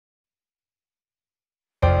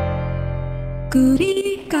繰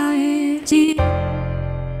り返し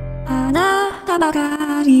あなたば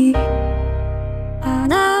かりあ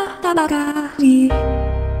なたばかり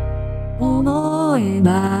思え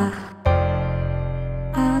ば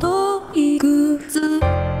あといくつ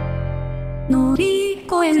乗り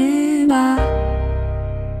越えれば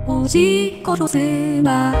押し殺せ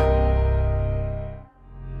ば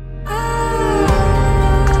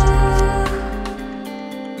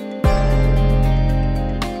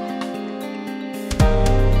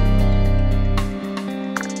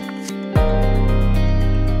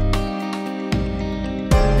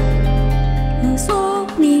嘘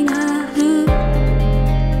になる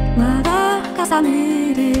まだ重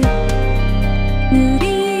ねて塗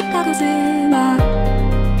り隠せば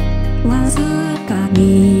わずか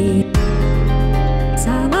に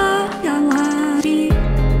さまやわり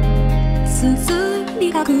包み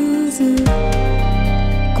隠す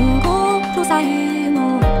心さえ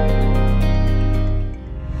も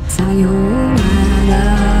さようなら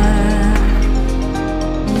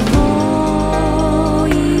思い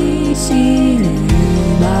知れ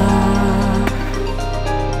ば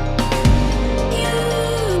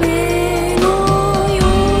夢のよ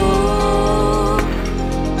う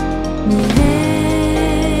胸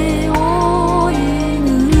をえぐ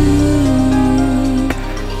る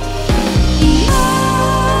今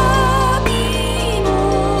にも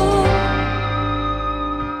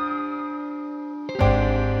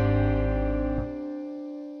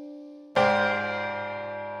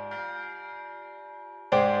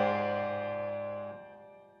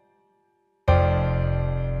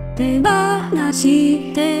手放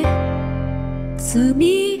して積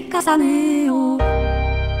み重ねよう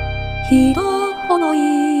人思い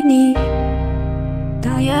に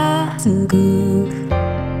たやすく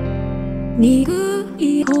憎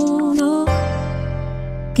いほど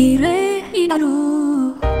綺麗なる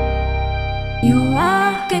夜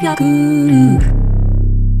明けが来る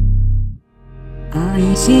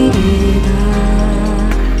愛して